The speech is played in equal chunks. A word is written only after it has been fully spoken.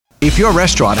If your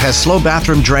restaurant has slow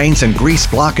bathroom drains and grease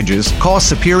blockages, call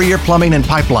Superior Plumbing and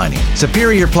Pipelining.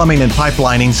 Superior Plumbing and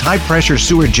Pipelining's high-pressure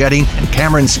sewer jetting and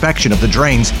camera inspection of the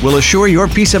drains will assure your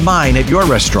peace of mind at your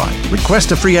restaurant.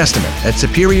 Request a free estimate at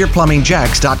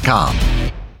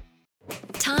SuperiorPlumbingJacks.com.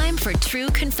 Time for True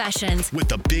Confessions with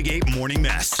the Big 8 Morning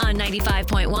Mess on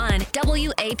 95.1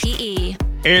 WAPE.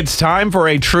 It's time for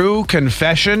a true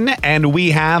confession, and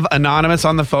we have Anonymous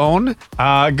on the phone.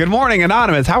 Good morning,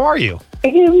 Anonymous. How are you?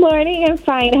 Good morning. I'm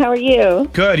fine. How are you?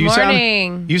 Good. You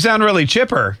Morning. sound really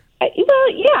chipper.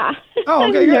 Well, yeah. Oh, okay,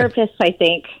 I'm good. nervous, I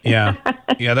think. Yeah,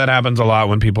 that happens a lot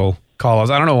when people call us.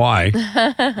 I don't know why.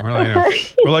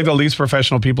 We're like the least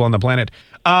professional people on the planet.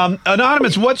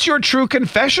 Anonymous, what's your true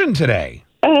confession today?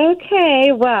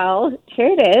 Okay. Well,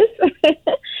 here it is.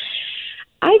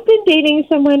 I've been dating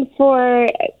someone for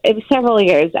several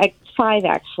years, 5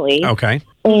 actually. Okay.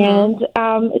 And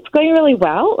it's going really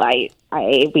well.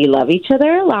 We love each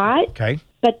other a lot. Okay.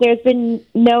 But there's been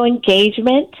no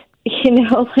engagement,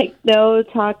 like no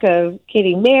talk of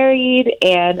getting married.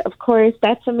 And of course,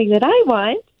 that's something that I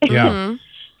want. Yeah.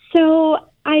 So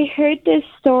I heard this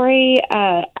story.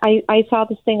 I saw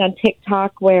this thing on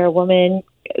TikTok where a woman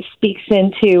speaks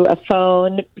into a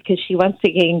phone because she wants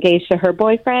to get engaged to her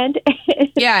boyfriend.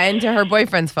 Yeah, into her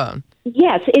boyfriend's phone.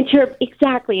 Yes, into her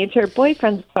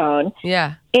boyfriend's phone.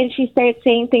 Yeah. And she starts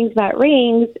saying things about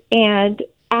rings, and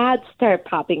ads start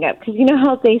popping up. Because you know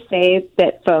how they say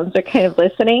that phones are kind of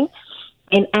listening?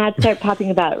 And ads start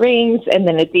popping about rings, and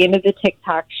then at the end of the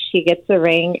TikTok, she gets a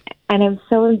ring. And I'm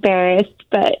so embarrassed,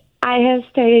 but I have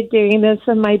started doing this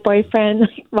when my boyfriend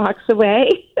walks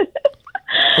away.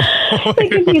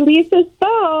 If he leaves his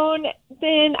phone,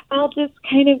 then I'll just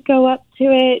kind of go up to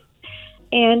it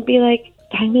and be like,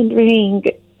 diamond ring,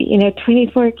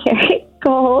 24 karat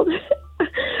gold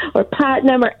or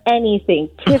platinum or anything,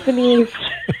 Tiffany's.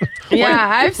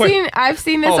 Yeah, I've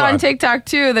seen this on TikTok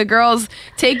too. The girls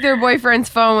take their boyfriend's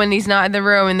phone when he's not in the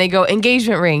room and they go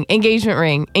engagement ring, engagement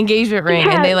ring, engagement ring,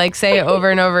 and they say it over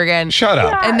and over again. Shut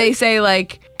up. And they say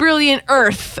Brilliant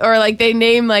Earth, or they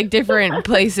name different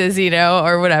places,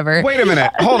 or whatever. Wait a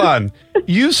minute. Hold on.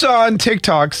 You saw on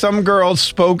TikTok some girl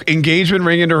spoke engagement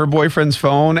ring into her boyfriend's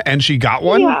phone and she got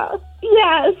one? Yeah.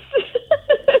 Yes.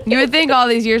 You would think all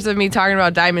these years of me talking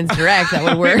about Diamonds Direct that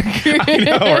would work. I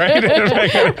know,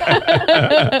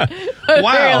 right?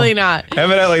 Wow. Apparently not.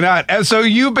 Evidently not. And so so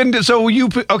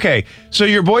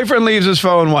your boyfriend leaves his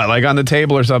phone, on the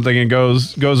table or something, and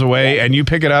goes away, and you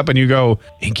pick it up and you go,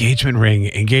 engagement ring,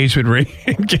 engagement ring,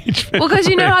 engagement Well, because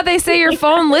you know how they say your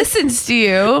phone listens to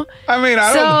you. I mean,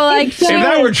 if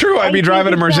that were true, I'd be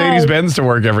driving a Mercedes-Benz to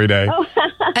work every day.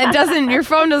 Your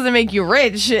phone doesn't make you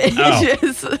rich.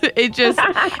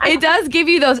 It does give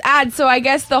you those ads. So I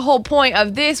guess the whole point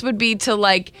of this would be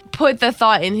to put the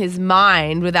thought in his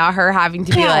mind without her having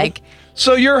to be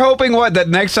So you're hoping that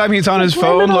next time he's on his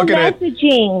phone looking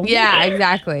messaging. Yeah,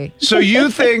 exactly. So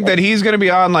you think that he's going to be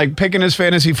on picking his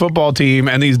fantasy football team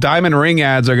and these diamond ring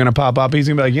ads are going to pop up. He's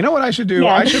going to be like, you know what I should do?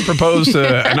 Yeah. I should propose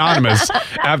to Anonymous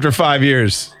after 5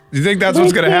 years. Do you think that's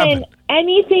what's going to happen?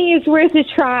 Anything is worth a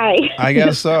try. I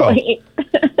guess so.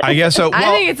 I guess so. Well,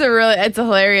 I think it's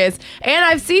hilarious. And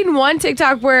I've seen one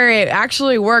TikTok where it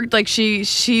actually worked. She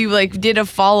did a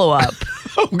follow-up.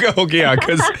 Okay, yeah,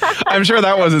 because I'm sure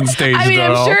that wasn't staged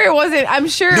at all. I'm sure it wasn't. I'm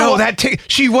sure. No,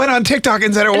 she went on TikTok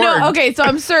and said it worked. No, okay, so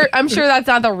I'm sure that's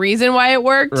not the reason why it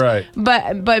worked. Right.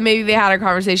 But maybe they had a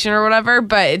conversation or whatever.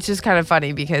 But it's just kind of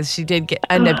funny because she did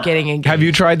end up getting engaged. Have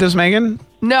you tried this, Megan?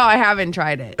 No, I haven't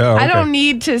tried it. Oh, okay. I don't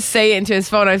need to say it into his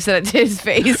phone. I've said it to his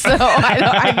face, so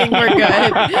I think we're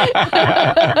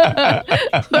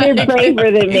good. You're braver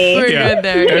than me. We're good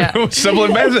there, yeah.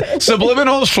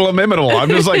 Subliminal, schlemiminal. I'm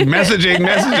just messaging.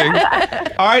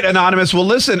 All right, Anonymous. Well,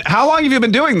 listen, how long have you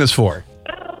been doing this for?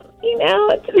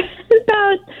 It's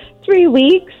about 3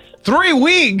 weeks. 3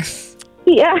 weeks?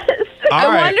 Yes.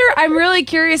 I'm really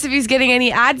curious if he's getting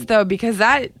any ads, though, because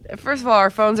first of all,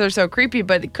 our phones are so creepy,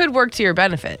 but it could work to your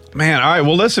benefit. Man, all right.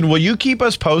 Well, listen, will you keep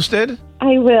us posted?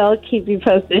 I will keep you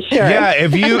posted, sure. Yeah,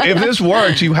 if this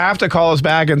works, you have to call us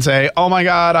back and say, "Oh my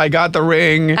God, I got the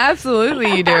ring."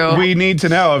 Absolutely, you do. We need to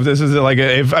know if this is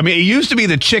it used to be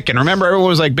the chicken. Remember, everyone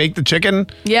was bake the chicken?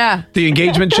 Yeah. The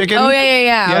engagement chicken? Oh, yeah.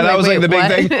 Yeah, that was the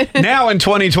big thing. Now in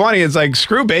 2020, it's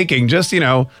screw baking. Just,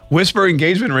 whisper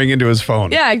engagement ring into his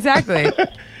phone. Yeah, exactly.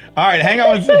 All right, hang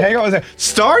on.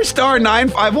 Star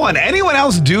 951. Anyone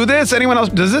else do this? Anyone else?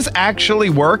 Does this actually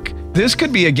work? This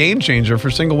could be a game changer for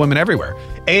single women everywhere.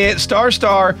 Star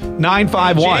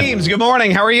 951. James, good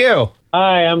morning. How are you?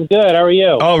 Hi, I'm good. How are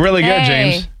you? Oh, really good,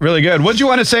 Hey. James. Really good. What do you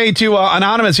want to say to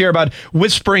Anonymous here about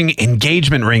whispering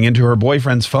engagement ring into her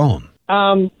boyfriend's phone?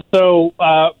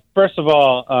 First of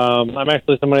all, I'm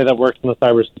actually somebody that works on the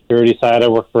cybersecurity side. I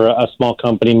work for a small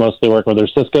company, mostly work with their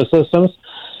Cisco systems.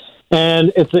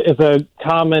 And it's a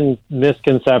common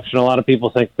misconception. A lot of people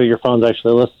think that your phone's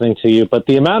actually listening to you, but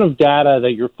the amount of data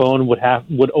that your phone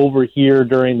would overhear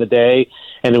during the day,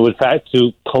 and it would have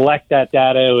to collect that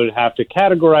data, it would have to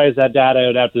categorize that data, it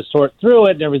would have to sort through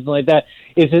it and everything like that,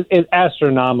 it's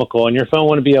astronomical. And your phone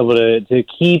wouldn't be able to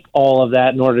keep all of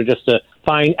that in order just to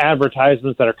find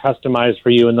advertisements that are customized for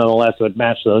you, and nonetheless it would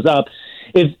match those up.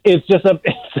 It's just a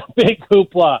big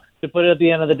hoopla. To put it at the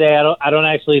end of the day, I don't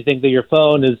actually think that your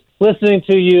phone is listening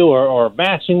to you or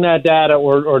matching that data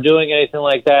or doing anything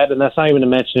like that. And that's not even to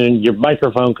mention your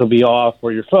microphone could be off,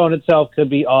 or your phone itself could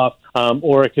be off,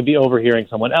 or it could be overhearing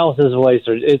someone else's voice.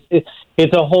 Or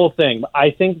it's a whole thing.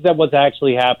 I think that what's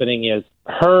actually happening is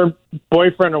her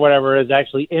boyfriend or whatever is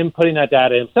actually inputting that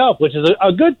data himself, which is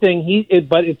a good thing.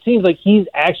 But it seems like he's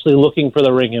actually looking for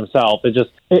the ring himself.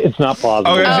 It's not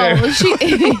plausible.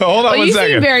 Okay, hold on one you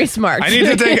second. Seem very smart. I need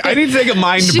to take a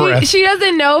mind breath. She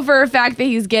doesn't know for a fact that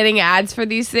he's getting ads for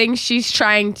these things. She's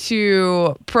trying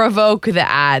to provoke the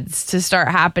ads to start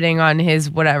happening on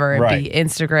his whatever it be,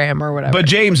 Instagram or whatever. But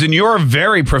James, in your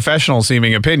very professional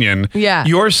seeming opinion,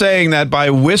 you're saying that by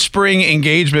whispering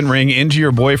engagement ring into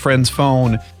your boyfriend's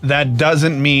phone, that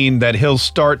doesn't mean that he'll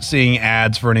start seeing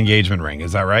ads for an engagement ring.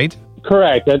 Is that right?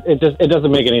 Correct. It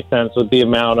doesn't make any sense with the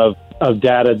amount of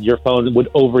data your phone would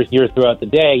overhear throughout the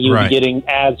day. You'd be getting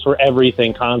ads for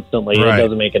everything constantly. It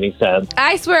doesn't make any sense.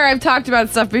 I swear I've talked about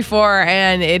stuff before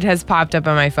and it has popped up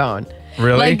on my phone.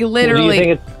 Really? Like literally. Do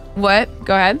you think what?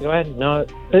 Go ahead. No.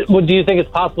 Well, do you think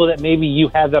it's possible that maybe you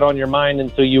had that on your mind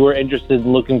and so you were interested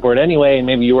in looking for it anyway, and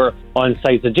maybe you were on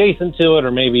sites adjacent to it,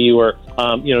 or maybe you were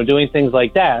doing things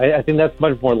like that? I think that's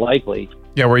much more likely.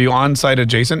 Yeah, were you on site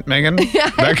adjacent, Megan?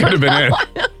 That could have been it.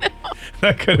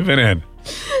 That could have been it.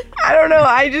 I don't know.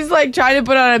 I just tried to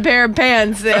put on a pair of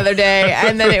pants the other day,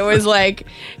 and then it was like,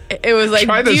 do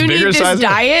you need this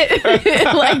diet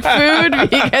like food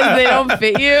because they don't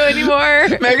fit you anymore?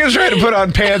 Megan's trying to put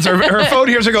on pants. Her phone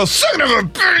hears her go, son of a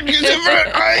bitch.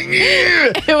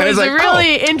 It was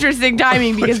really interesting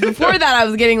timing because before that I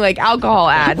was getting alcohol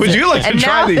ads. Would you like to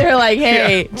try these? And now they're like,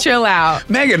 hey, chill out.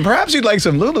 Megan, perhaps you'd like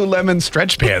some Lululemon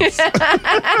stretch pants.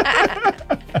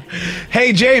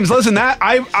 Hey, James, listen, that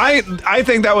I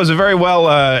think that was a very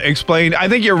well explained. I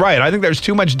think you're right. I think there's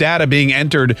too much data being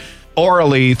entered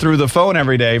orally through the phone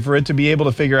every day for it to be able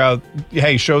to figure out,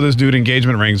 hey, show this dude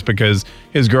engagement rings because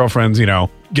his girlfriend's,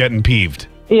 getting peeved.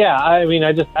 Yeah, I mean,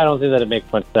 I don't think that it makes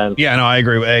much sense. Yeah, no, I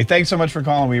agree. Hey, thanks so much for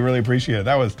calling. We really appreciate it.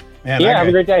 That was, man. Yeah, have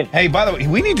a great day. Hey, by the way,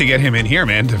 we need to get him in here,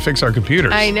 man, to fix our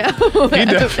computers. I know. He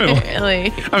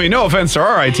definitely. I mean, no offense to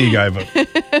our IT guy, but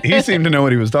he seemed to know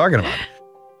what he was talking about.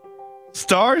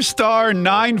 Star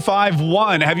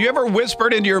 951. Have you ever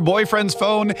whispered into your boyfriend's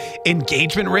phone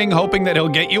engagement ring hoping that he'll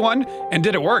get you one? And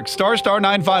did it work? Star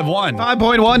 951.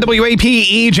 5.1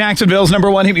 WAPE, Jacksonville's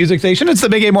 #1 hit music station. It's the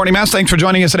Big A Morning Mass. Thanks for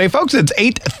joining us today, folks. It's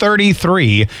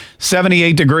 8:33,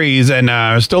 78 degrees,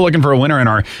 and still looking for a winner in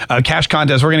our cash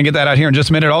contest. We're going to get that out here in just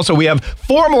a minute. Also, we have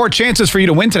 4 more chances for you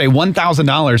to win today.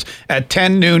 $1,000 at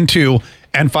 10, noon, 2,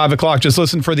 and 5 o'clock. Just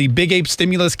listen for the Big Ape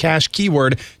Stimulus Cash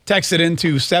keyword. Text it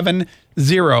into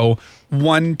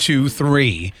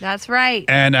 70123. That's right.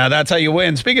 And that's how you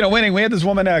win. Speaking of winning, we had this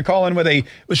woman call in with a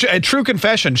true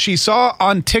confession she saw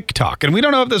on TikTok. And we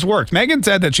don't know if this works. Megan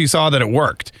said that she saw that it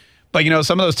worked. But,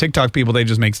 some of those TikTok people, they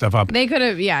just make stuff up. They could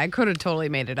have, I could have totally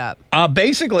made it up.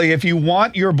 Basically, if you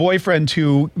want your boyfriend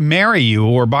to marry you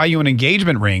or buy you an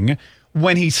engagement ring,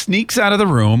 when he sneaks out of the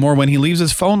room or when he leaves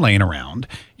his phone laying around,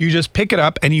 you just pick it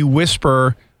up and you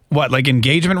whisper, what, like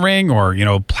engagement ring or,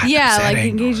 platinum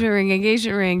setting? Engagement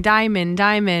ring, diamond,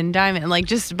 like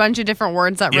just a bunch of different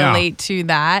words that relate to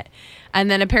that. And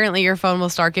then apparently your phone will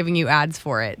start giving you ads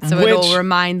for it. So it'll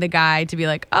remind the guy to be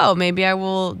like, oh, maybe I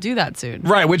will do that soon.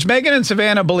 Right, which Megan and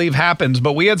Savannah believe happens.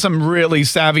 But we had some really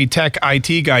savvy tech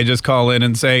IT guy just call in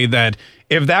and say that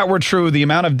if that were true, the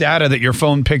amount of data that your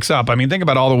phone picks up, I mean, think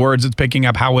about all the words it's picking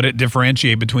up. How would it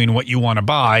differentiate between what you want to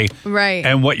buy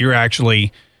and what you're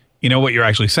actually, what you're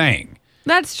actually saying?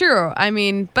 That's true. I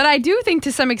mean, but I do think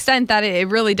to some extent that it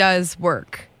really does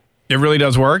work. It really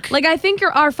does work? I think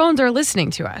our phones are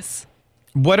listening to us.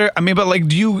 Do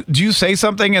you say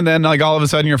something and then all of a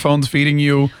sudden your phone's feeding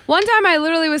you? One time I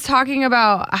literally was talking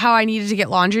about how I needed to get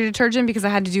laundry detergent because I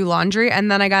had to do laundry, and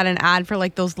then I got an ad for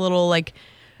those little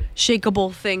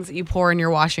shakeable things that you pour in your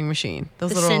washing machine.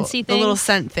 Those little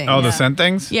scent things. Oh, the scent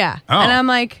things? Yeah. Oh. And I'm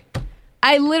like,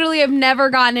 I literally have never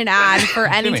gotten an ad for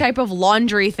any type of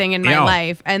laundry thing in my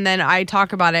life. And then I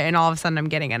talk about it and all of a sudden I'm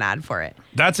getting an ad for it.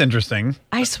 That's interesting.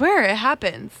 I swear it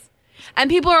happens. And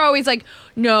people are always like,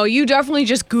 no, you definitely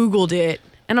just Googled it.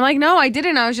 And I'm like, no, I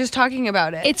didn't. I was just talking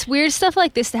about it. It's weird stuff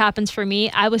like this that happens for me.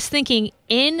 I was thinking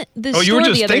in the store you were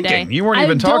just the other thinking. day. You weren't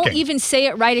even talking. I don't even say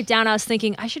it, write it down. I was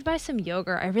thinking, I should buy some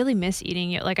yogurt. I really miss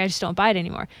eating it. Like, I just don't buy it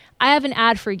anymore. I have an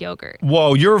ad for yogurt.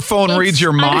 Whoa, your phone reads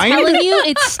your mind? I'm telling you,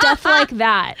 it's stuff like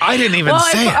that. I didn't even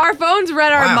say if it. our phones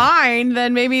read our mind,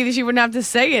 then maybe she wouldn't have to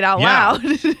say it out loud.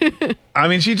 I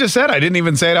mean, she just said I didn't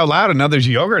even say it out loud, and now there's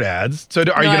yogurt ads. So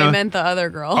are you gonna? I meant the other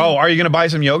girl. Oh, are you gonna buy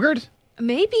some yogurt?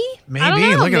 Maybe. I don't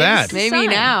know. Look at that. Maybe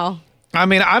now. I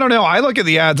mean, I don't know. I look at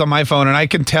the ads on my phone and I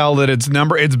can tell that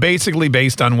it's basically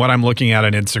based on what I'm looking at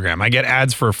on Instagram. I get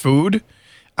ads for food.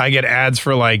 I get ads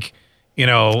for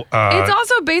it's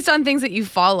also based on things that you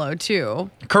follow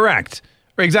too. Correct.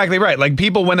 Exactly right. Like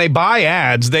people, when they buy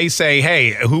ads, they say,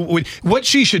 hey, what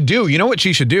she should do, you know what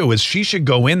she should do is she should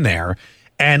go in there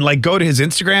and go to his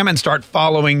Instagram and start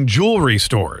following jewelry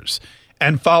stores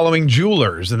and following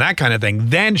jewelers and that kind of thing.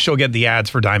 Then she'll get the ads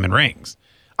for diamond rings.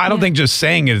 I don't think just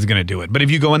saying it is going to do it. But if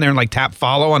you go in there and tap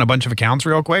follow on a bunch of accounts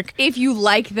real quick. If you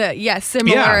like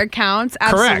similar accounts,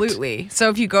 absolutely. Correct. So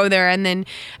if you go there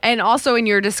and also in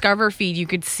your Discover feed, you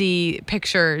could see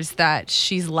pictures that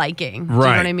she's liking. Right. Do you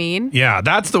know what I mean? Yeah,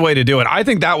 that's the way to do it. I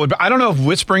think that would, I don't know if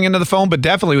whispering into the phone, but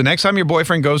definitely the next time your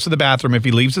boyfriend goes to the bathroom, if he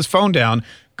leaves his phone down,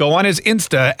 go on his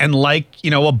Insta and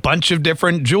a bunch of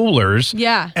different jewelers.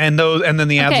 Yeah. And then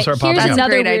the ads will start popping up. Here's another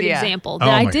Great weird idea. example that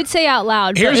I did say out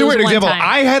loud. Here's but a weird it was example. one time.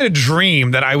 I had a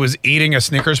dream that I was eating a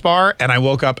Snickers bar and I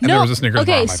woke up and there was a Snickers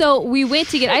bar. Okay, so we went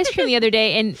to get ice cream the other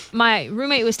day and my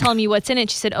roommate was telling me what's in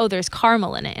it. She said, oh, there's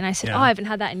caramel in it. And I said, I haven't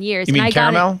had that in years. You mean I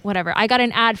caramel? Whatever. I got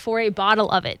an ad for a bottle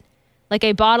of it. Like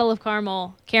a bottle of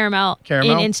caramel in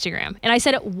Instagram. And I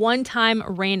said it one time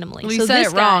randomly. Well, you said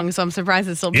it wrong, so I'm surprised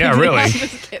it's still Yeah, really. I'm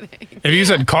just kidding. If you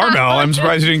said caramel, I'm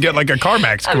surprised you didn't get a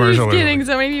CarMax commercial. I'm just kidding.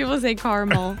 So many people say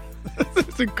caramel.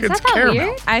 It's caramel.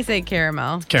 Weird? I say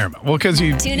caramel. Caramel. Well, because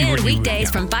you Tune in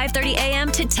weekdays from 5:30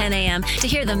 a.m. to 10 a.m. to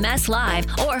hear the mess live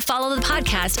or follow the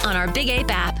podcast on our Big Ape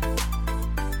app.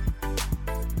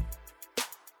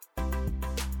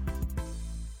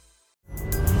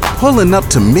 Pulling up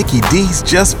to Mickey D's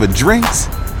just for drinks?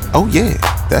 Oh yeah,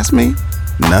 that's me.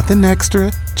 Nothing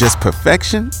extra, just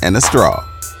perfection and a straw.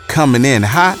 Coming in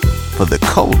hot for the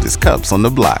coldest cups on the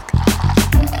block.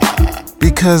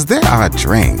 Because there are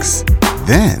drinks.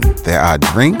 Then there are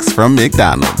drinks from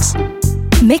McDonald's.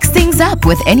 Mix things up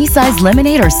with any size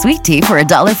lemonade or sweet tea for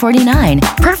 $1.49.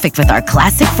 Perfect with our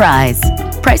classic fries.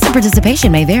 Price and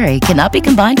participation may vary. Cannot be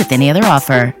combined with any other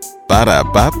offer.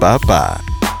 Ba-da-ba-ba-ba.